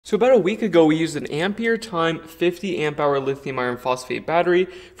So about a week ago, we used an Ampere time 50 amp hour lithium iron phosphate battery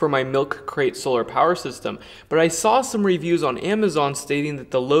for my milk crate solar power system. But I saw some reviews on Amazon stating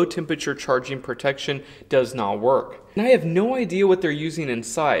that the low temperature charging protection does not work. And I have no idea what they're using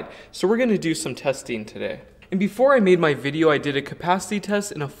inside, so we're going to do some testing today. And before I made my video, I did a capacity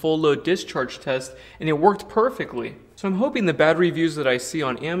test and a full load discharge test, and it worked perfectly. So I'm hoping the bad reviews that I see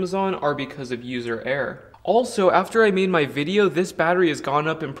on Amazon are because of user error. Also, after I made my video, this battery has gone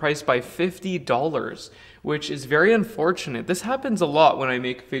up in price by $50, which is very unfortunate. This happens a lot when I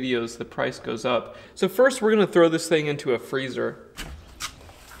make videos, the price goes up. So first, we're gonna throw this thing into a freezer.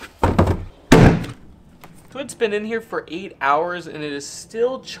 So it's been in here for 8 hours and it is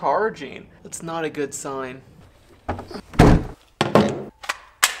still charging. That's not a good sign.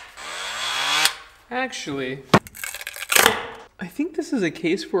 Actually, I think this is a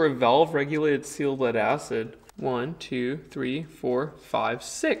case for a valve regulated sealed lead acid. 1, 2, 3, 4, 5,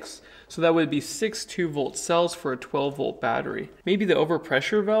 6. So that would be 6 2-volt cells for a 12-volt battery. Maybe the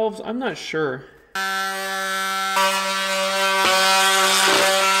overpressure valves? I'm not sure.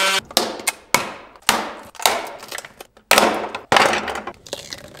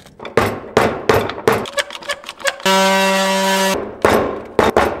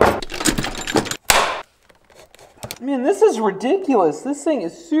 Man, this is ridiculous. This thing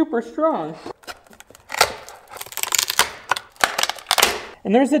is super strong.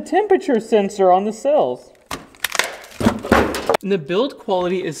 And there's a temperature sensor on the cells. And the build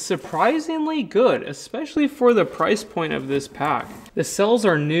quality is surprisingly good, especially for the price point of this pack. The cells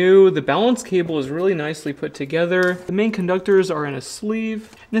are new, the balance cable is really nicely put together, the main conductors are in a sleeve,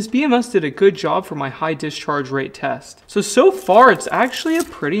 and this BMS did a good job for my high discharge rate test. So far it's actually a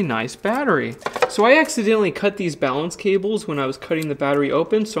pretty nice battery. So I accidentally cut these balance cables when I was cutting the battery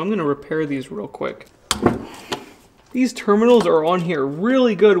open, so I'm going to repair these real quick. These terminals are on here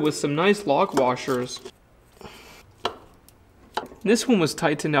really good with some nice lock washers. This one was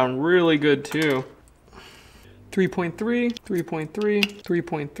tightened down really good too. 3.3, 3.3,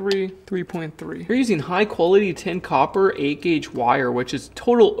 3.3, 3.3. We're using high quality tin copper 8-gauge wire, which is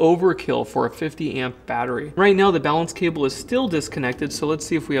total overkill for a 50 amp battery. Right now the balance cable is still disconnected, so let's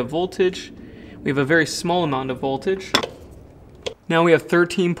see if we have voltage. We have a very small amount of voltage. Now we have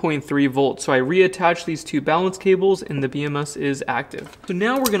 13.3 volts, so I reattach these two balance cables and the BMS is active. So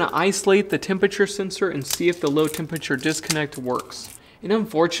now we're gonna isolate the temperature sensor and see if the low temperature disconnect works. And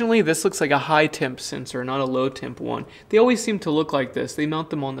unfortunately, this looks like a high temp sensor, not a low temp one. They always seem to look like this. They mount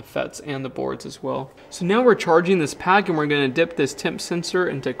them on the FETs and the boards as well. So now we're charging this pack and we're gonna dip this temp sensor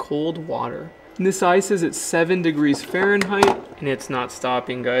into cold water. And this ice is at 7 degrees Fahrenheit and it's not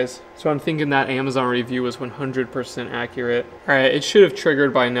stopping, guys. So I'm thinking that Amazon review was 100% accurate. All right, it should have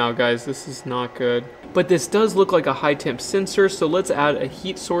triggered by now, guys. This is not good. But this does look like a high temp sensor, so let's add a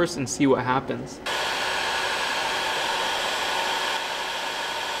heat source and see what happens.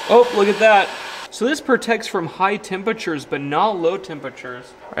 Oh, look at that. So this protects from high temperatures, but not low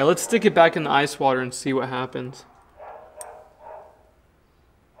temperatures. All right, let's stick it back in the ice water and see what happens.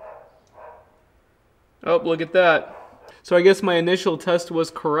 Oh, look at that. So I guess my initial test was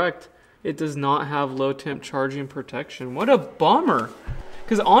correct. It does not have low temp charging protection. What a bummer.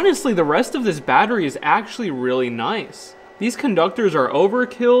 Because honestly, the rest of this battery is actually really nice. These conductors are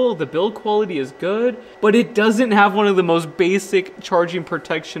overkill, the build quality is good, but it doesn't have one of the most basic charging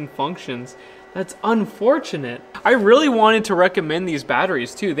protection functions. That's unfortunate. I really wanted to recommend these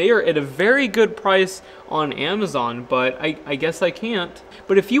batteries too. They are at a very good price on Amazon, but I guess I can't.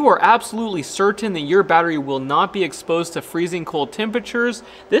 But if you are absolutely certain that your battery will not be exposed to freezing cold temperatures,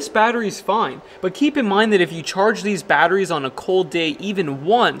 this battery is fine. But keep in mind that if you charge these batteries on a cold day even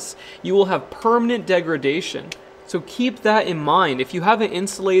once, you will have permanent degradation. So keep that in mind. If you have an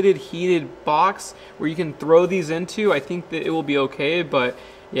insulated, heated box where you can throw these into, I think that it will be okay, but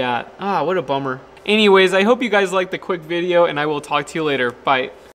yeah, what a bummer. Anyways, I hope you guys liked the quick video and I will talk to you later. Bye.